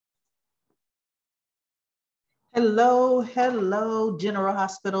Hello, hello, General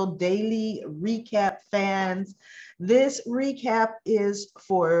Hospital Daily Recap fans. This recap is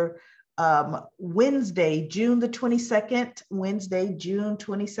for Wednesday, June the 22nd, Wednesday, June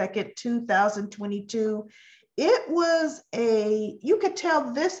 22nd, 2022. You could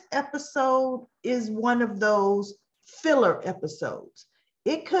tell this episode is one of those filler episodes.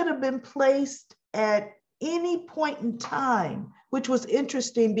 It could have been placed at any point in time, which was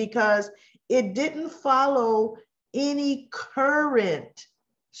interesting because it didn't follow any current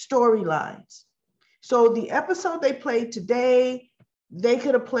storylines. So the episode they played today, they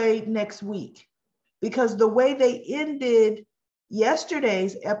could have played next week because the way they ended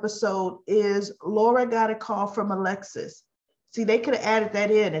yesterday's episode is Laura got a call from Alexis. See, they could have added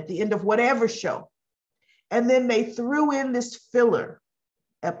that in at the end of whatever show. And then they threw in this filler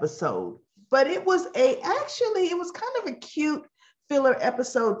episode. But it was kind of a cute filler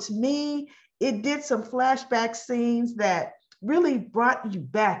episode to me. It did some flashback scenes that really brought you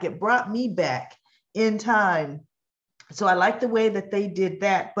back. It brought me back in time. So I like the way that they did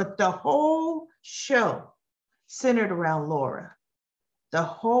that. But the whole show centered around Laura, the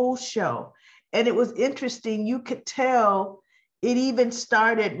whole show. And it was interesting. You could tell it even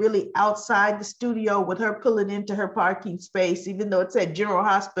started really outside the studio with her pulling into her parking space, even though it said General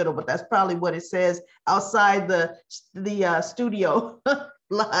Hospital, but that's probably what it says outside the studio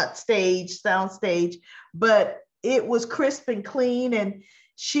lot stage, sound stage. But it was crisp and clean. And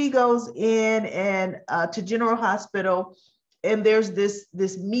she goes in and to General Hospital, and there's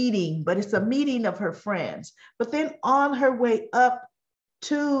this meeting, but it's a meeting of her friends. But then on her way up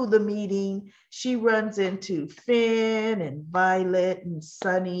to the meeting, she runs into Finn and Violet and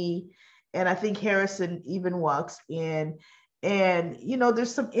Sunny, and I think Harrison even walks in. And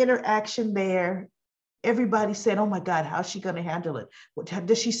there's some interaction there. Everybody said, "Oh my God, how's she going to handle it?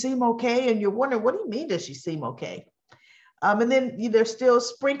 Does she seem okay?" And you're wondering, what do you mean, does she seem okay? And then they're still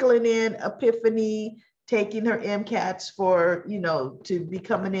sprinkling in Epiphany taking her MCATs for, to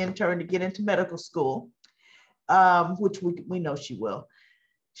become an intern to get into medical school, which we know she will.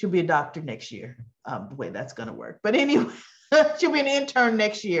 She'll be a doctor next year, the way that's going to work. But anyway, she'll be an intern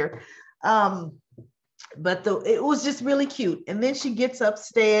next year. But it was just really cute. And then she gets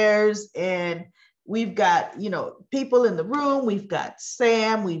upstairs and we've got, people in the room. We've got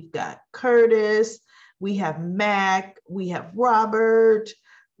Sam, we've got Curtis, we have Mac, we have Robert,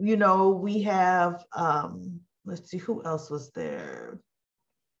 we have, let's see, who else was there?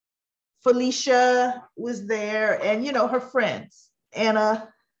 Felicia was there, and, her friends. Anna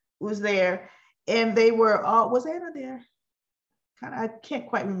was there, and they were all, was Anna there? I can't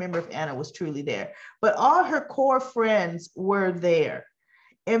quite remember if Anna was truly there, but all her core friends were there,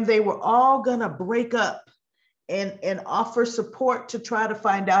 and they were all gonna break up and offer support to try to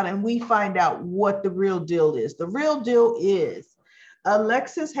find out, and we find out what the real deal is. The real deal is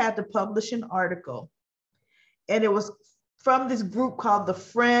Alexis had to publish an article, and it was from this group called the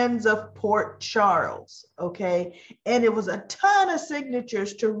Friends of Port Charles, okay? And it was a ton of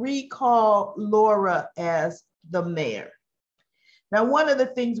signatures to recall Laura as the mayor. Now, one of the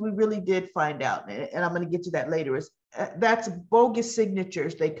things we really did find out, and I'm going to get to that later, is that's bogus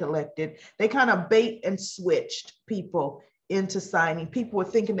signatures they collected. They kind of bait and switched people into signing. People were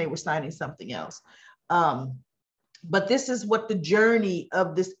thinking they were signing something else. But this is what the journey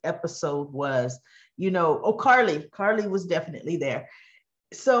of this episode was. Carly was definitely there.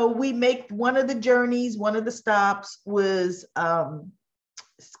 So we make one of the journeys, one of the stops was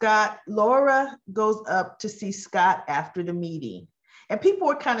Scott. Laura goes up to see Scott after the meeting. And people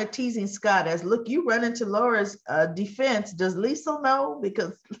were kind of teasing Scott as, look, you run into Laura's defense. Does Lisa know?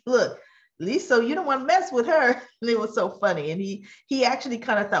 Because look, Lisa, you don't want to mess with her. And it was so funny. And he actually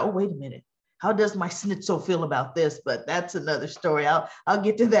kind of thought, oh, wait a minute. How does my snitzo feel about this? But that's another story. I'll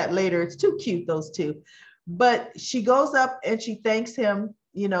get to that later. It's too cute, those two. But she goes up and she thanks him,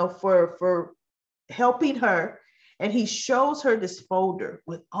 for helping her. And he shows her this folder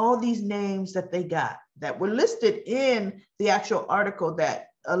with all these names that they got that were listed in the actual article that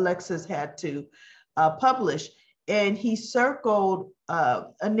Alexis had to publish. And he circled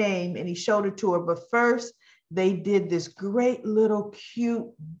a name and he showed it to her. But first, they did this great little cute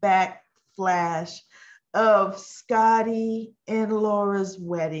backflash of Scotty and Laura's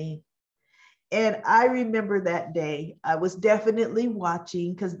wedding. And I remember that day. I was definitely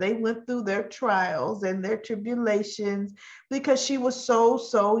watching because they went through their trials and their tribulations because she was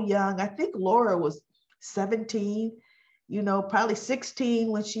so young. I think Laura was 17, probably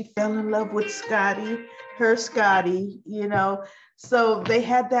 16 when she fell in love with Scotty, So they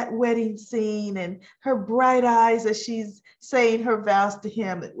had that wedding scene and her bright eyes as she's saying her vows to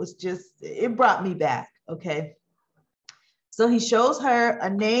him. It brought me back. Okay. So he shows her a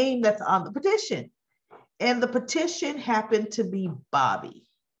name that's on the petition. And the petition happened to be Bobby.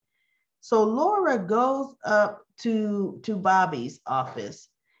 So Laura goes up to Bobby's office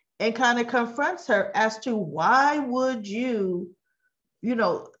and kind of confronts her as to why would you,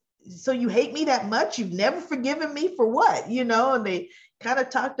 so you hate me that much? You've never forgiven me for what? And they kind of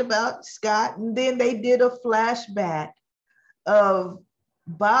talked about Scott, and then they did a flashback of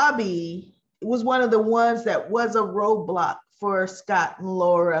Bobby was one of the ones that was a roadblock for Scott and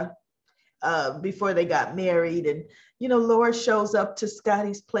Laura before they got married. And, Laura shows up to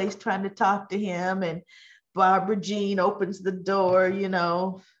Scotty's place trying to talk to him, and Barbara Jean opens the door,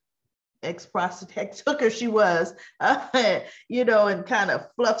 ex-prostitute hooker she was, and kind of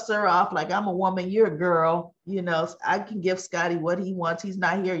fluffs her off like, I'm a woman, you're a girl, I can give Scotty what he wants. He's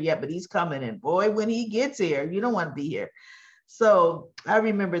not here yet, but he's coming. And boy, when he gets here, you don't want to be here. So I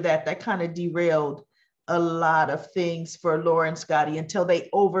remember that kind of derailed a lot of things for Laura and Scotty until they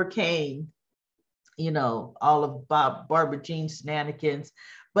overcame, all of Barbara Jean's shenanigans.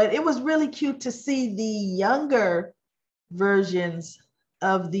 But it was really cute to see the younger versions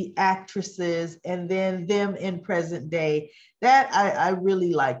of the actresses and then them in present day. That I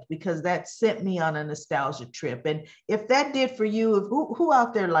really liked, because that sent me on a nostalgia trip. And if that did for you, who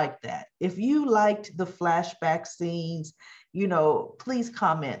out there liked that? If you liked the flashback scenes, please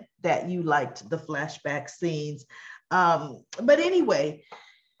comment that you liked the flashback scenes. But anyway,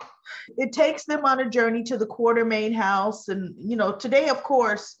 it takes them on a journey to the Quartermaine house. And, today, of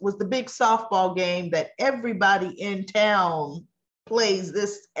course, was the big softball game that everybody in town plays,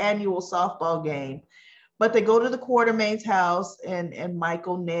 this annual softball game. But they go to the Quartermaine's house, and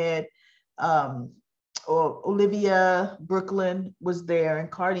Michael, Ned, or Olivia, Brooklyn was there, and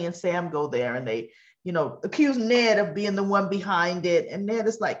Cardi and Sam go there, and they, accuse Ned of being the one behind it. And Ned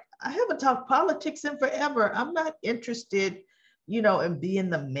is like, I haven't talked politics in forever. I'm not interested, in being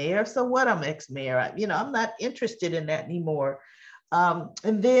the mayor. So what? I'm ex-mayor. I'm not interested in that anymore.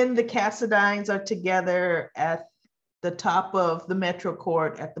 And then the Cassadines are together at the top of the Metro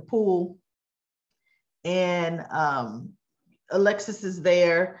Court at the pool. And Alexis is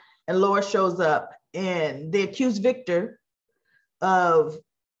there, and Laura shows up, and they accuse Victor of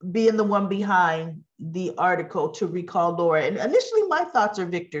being the one behind the article to recall Laura. And initially my thoughts are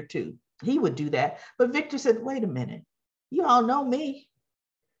Victor too. He would do that. But Victor said, wait a minute, you all know me.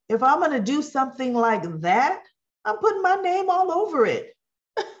 If I'm going to do something like that, I'm putting my name all over it.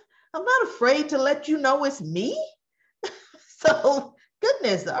 I'm not afraid to let you know it's me. So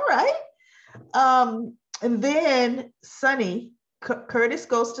goodness, all right. And then Sonny, Curtis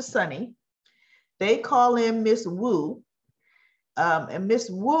goes to Sonny. They call in Miss Wu. And Miss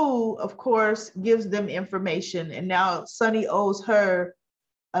Wu, of course, gives them information. And now Sonny owes her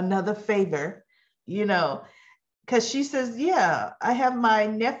another favor, because she says, yeah, I have my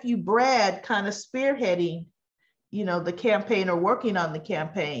nephew Brad kind of spearheading, the campaign, or working on the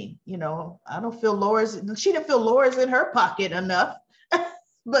campaign. I don't feel she didn't feel Laura's in her pocket enough.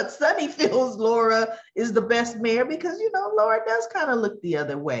 But Sonny feels Laura is the best mayor because, Laura does kind of look the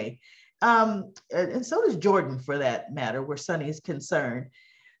other way. And so does Jordan, for that matter, where Sonny is concerned.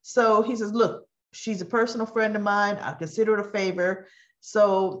 So he says, look, she's a personal friend of mine. I consider it a favor.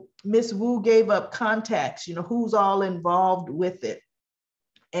 So Miss Wu gave up contacts, who's all involved with it.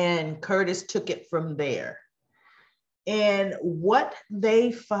 And Curtis took it from there. And what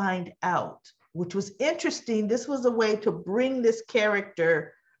they find out, which was interesting, this was a way to bring this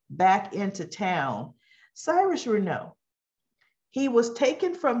character back into town. Cyrus Renaud, he was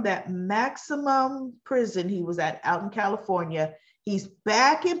taken from that maximum prison he was at out in California. He's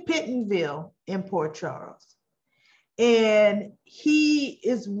back in Pittenville in Port Charles. And he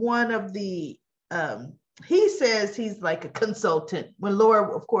is one of the, he says he's like a consultant when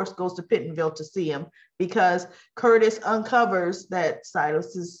Laura, of course, goes to Pittenville to see him, because Curtis uncovers that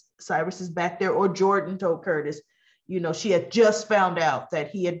Cyrus is back there, or Jordan told Curtis, she had just found out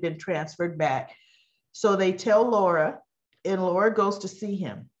that he had been transferred back. So they tell Laura, and Laura goes to see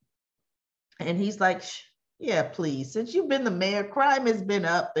him. And he's like, yeah, please, since you've been the mayor, crime has been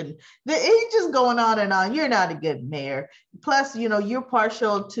up, and he's just going on and on. You're not a good mayor. Plus, you're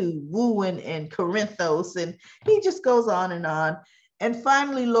partial to Wu and Corinthos, and he just goes on and on. And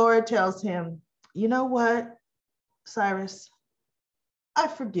finally, Laura tells him, you know what, Cyrus, I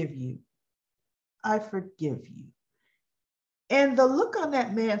forgive you. I forgive you. And the look on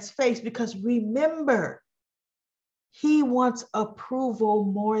that man's face, because remember, he wants approval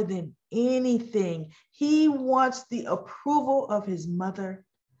more than anything. He wants the approval of his mother.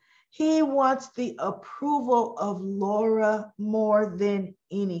 He wants the approval of Laura more than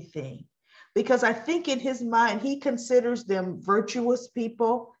anything. because I think in his mind, he considers them virtuous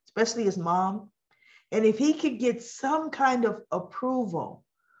people, especially his mom. And if he could get some kind of approval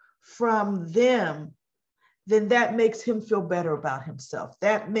from them, then that makes him feel better about himself.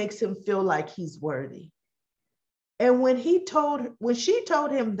 That makes him feel like he's worthy. And when she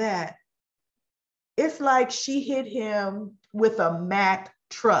told him that, it's like she hit him with a Mack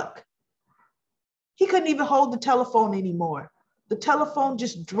truck. He couldn't even hold the telephone anymore. The telephone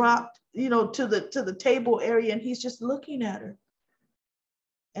just dropped, to the table area, and he's just looking at her.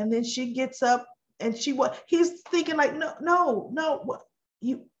 And then she gets up, and he's thinking like, no, what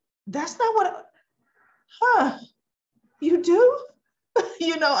that's not what, you do?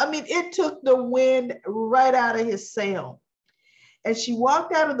 It took the wind right out of his sail. And she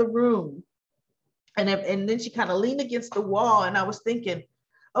walked out of the room, and then she kind of leaned against the wall. And I was thinking,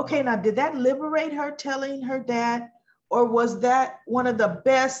 okay, now did that liberate her, telling her dad? Or was that one of the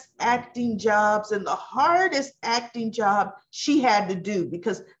best acting jobs and the hardest acting job she had to do?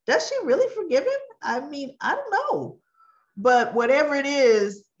 Because does she really forgive him? I don't know. But whatever it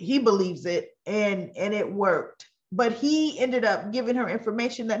is, he believes it, and it worked. But he ended up giving her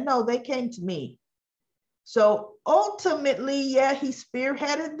information that, no, they came to me. So ultimately, yeah, he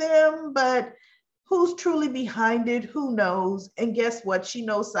spearheaded them, but who's truly behind it? Who knows? And guess what? She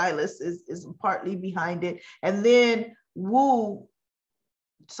knows Silas is partly behind it. And then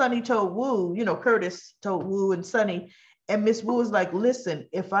Sonny told Wu, Curtis told Wu and Sonny, and Miss Wu was like, listen,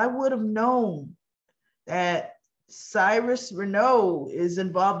 if I would have known that Cyrus Renault is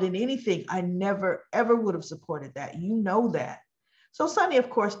involved in anything, I never, ever would have supported that. You know that. So Sonny, of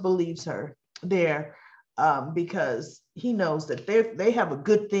course, believes her there because he knows that they have a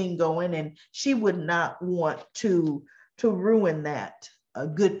good thing going, and she would not want to ruin that, a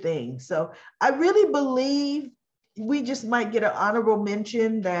good thing. So I really believe we just might get an honorable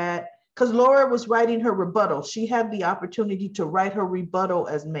mention that, because Laura was writing her rebuttal. She had the opportunity to write her rebuttal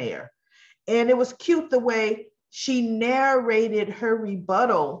as mayor. And it was cute the way she narrated her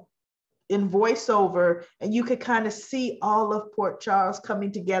rebuttal in voiceover, and you could kind of see all of Port Charles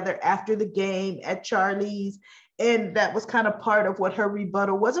coming together after the game at Charlie's. And that was kind of part of what her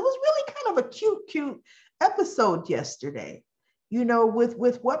rebuttal was. It was really kind of a cute episode yesterday,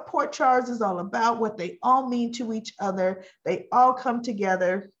 with what Port Charles is all about, what they all mean to each other. They all come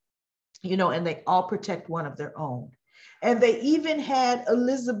together, and they all protect one of their own. And they even had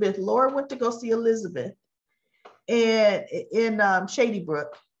Elizabeth. Laura went to go see Elizabeth and in Shady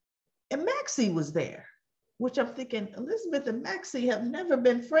Brook, and Maxie was there, which I'm thinking, Elizabeth and Maxie have never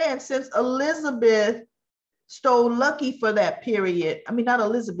been friends since Elizabeth stole Lucky for that period. Not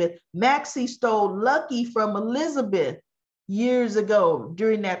Elizabeth. Maxie stole Lucky from Elizabeth years ago.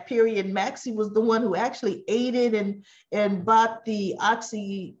 During that period, Maxie was the one who actually aided and bought the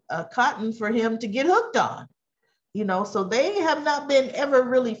Oxycontin for him to get hooked on. So they have not been ever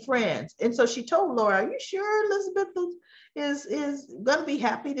really friends. And so she told Laura, are you sure Elizabeth is gonna be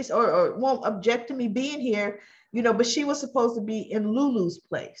happy or won't object to me being here? But she was supposed to be in Lulu's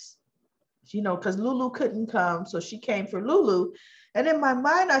place, because Lulu couldn't come. So she came for Lulu. And in my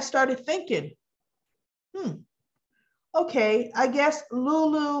mind, I started thinking, okay, I guess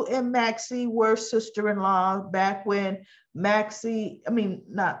Lulu and Maxie were sister-in-law back when not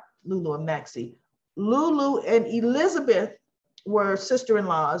Lulu and Maxie. Lulu and Elizabeth were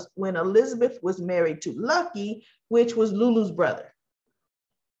sister-in-laws when Elizabeth was married to Lucky, which was Lulu's brother.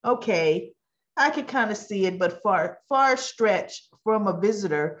 Okay, I could kind of see it, but far stretch from a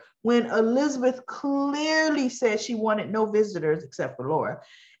visitor when Elizabeth clearly said she wanted no visitors except for Laura.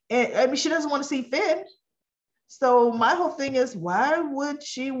 And she doesn't want to see Finn. So my whole thing is, why would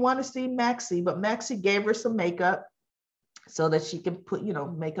she want to see Maxie? But Maxie gave her some makeup so that she can put,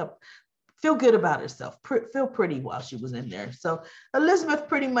 makeup, feel good about herself, feel pretty while she was in there. So Elizabeth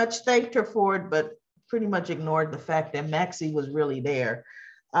pretty much thanked her for it, but pretty much ignored the fact that Maxie was really there.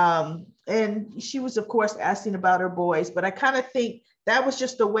 And she was, of course, asking about her boys, but I kind of think that was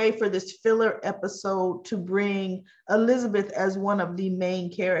just a way for this filler episode to bring Elizabeth as one of the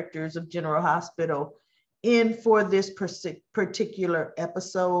main characters of General Hospital in for this particular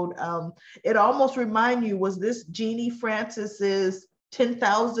episode. It almost remind you, was this Jeannie Francis's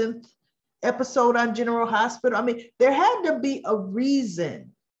 10,000th episode on General Hospital? There had to be a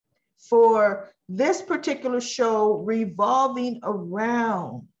reason for this particular show revolving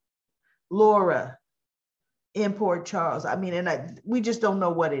around Laura in Port Charles. We just don't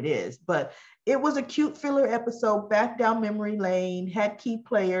know what it is, but it was a cute filler episode, back down memory lane, had key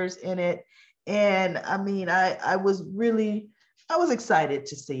players in it. And I was excited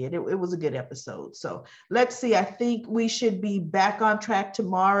to see it. It was a good episode. So let's see, I think we should be back on track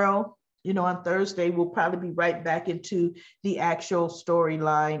tomorrow on Thursday, we'll probably be right back into the actual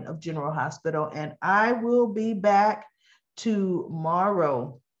storyline of General Hospital. And I will be back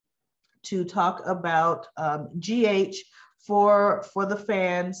tomorrow to talk about GH for the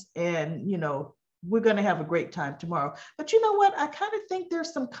fans. And, we're going to have a great time tomorrow. But you know what? I kind of think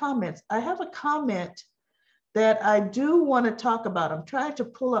there's some comments. I have a comment that I do want to talk about. I'm trying to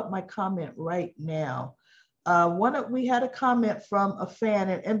pull up my comment right now. We had a comment from a fan,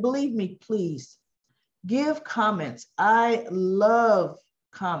 and believe me, please give comments. I love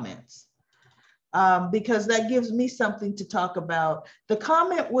comments because that gives me something to talk about. The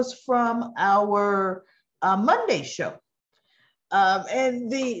comment was from our Monday show.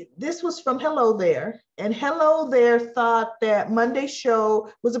 And this was from Hello There. And Hello There thought that Monday's show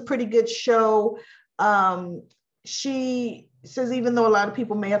was a pretty good show. She says, even though a lot of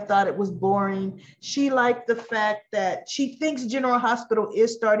people may have thought it was boring, she liked the fact that she thinks General Hospital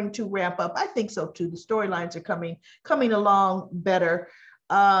is starting to ramp up. I think so too. The storylines are coming along better.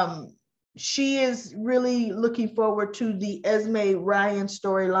 She is really looking forward to the Esme Ryan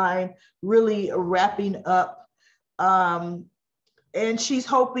storyline really wrapping up. And she's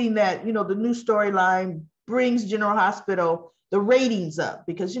hoping that, the new storyline brings General Hospital the ratings up,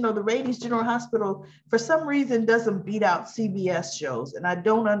 because, the ratings General Hospital, for some reason, doesn't beat out CBS shows. And I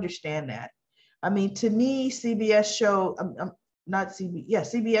don't understand that. I mean, to me, CBS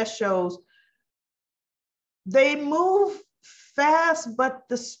shows, they move fast, but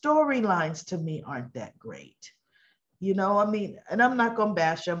the storylines to me aren't that great. And I'm not going to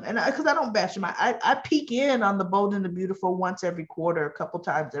bash them, and because I don't bash them. I peek in on The Bold and the Beautiful once every quarter, a couple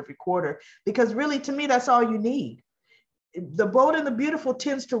times every quarter, because really, to me, that's all you need. The Bold and the Beautiful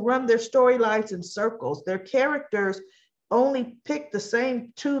tends to run their storylines in circles. Their characters only pick the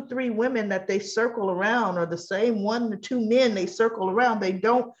same 2-3 women that they circle around, or the same 1 to 2 men they circle around. They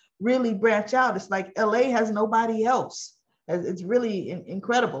don't really branch out. It's like LA has nobody else. It's really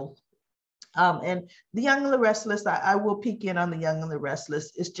incredible. And The Young and the Restless, I will peek in on The Young and the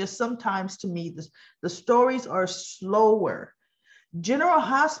Restless. It's just sometimes, to me, the stories are slower. General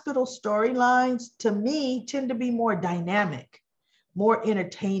Hospital storylines, to me, tend to be more dynamic, more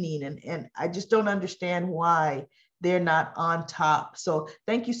entertaining, and I just don't understand why they're not on top. So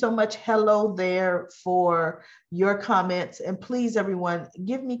thank you so much, Hello There, for your comments. And please, everyone,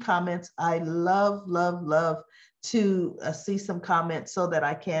 give me comments. I love, love, love to see some comments so that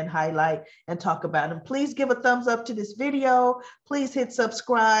I can highlight and talk about them. Please give a thumbs up to this video. Please hit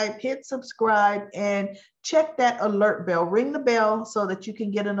subscribe, and check that alert bell. Ring the bell so that you can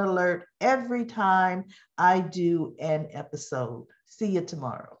get an alert every time I do an episode. See you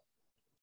tomorrow.